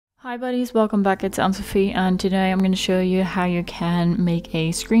Hi buddies, welcome back. It's Anne-Sophie, and today I'm going to show you how you can make a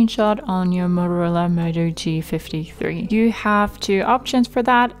screenshot on your Motorola Moto G53. You have two options for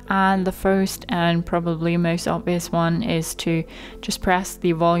that, and the first and probably most obvious one is to just press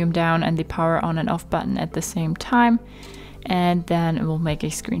the volume down and the power on and off button at the same time, and then it will make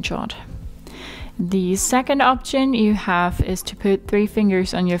a screenshot. The second option you have is to put 3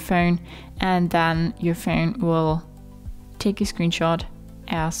 fingers on your phone, and then your phone will take a screenshot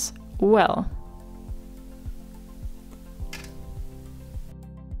as well.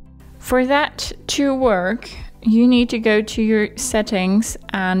 For that to work, you need to go to your settings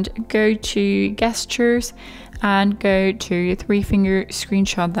and go to gestures and go to 3-finger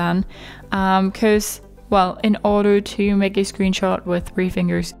screenshot then, because well, in order to make a screenshot with 3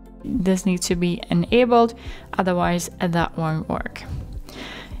 fingers, this needs to be enabled, otherwise that won't work.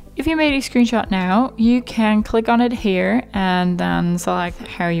 If you made a screenshot now, you can click on it here and then select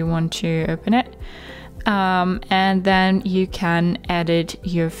how you want to open it. And then you can edit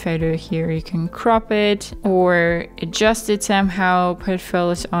your photo here. You can crop it or adjust it somehow, put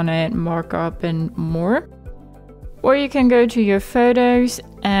filters on it, markup and more. Or you can go to your photos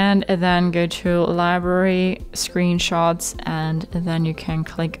and then go to library, screenshots, and then you can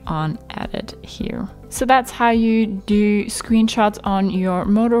click on edit here. So that's how you do screenshots on your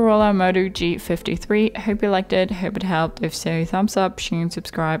Motorola Moto G53. Hope you liked it, hope it helped. If so, thumbs up, share and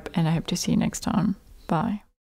subscribe, and I hope to see you next time. Bye.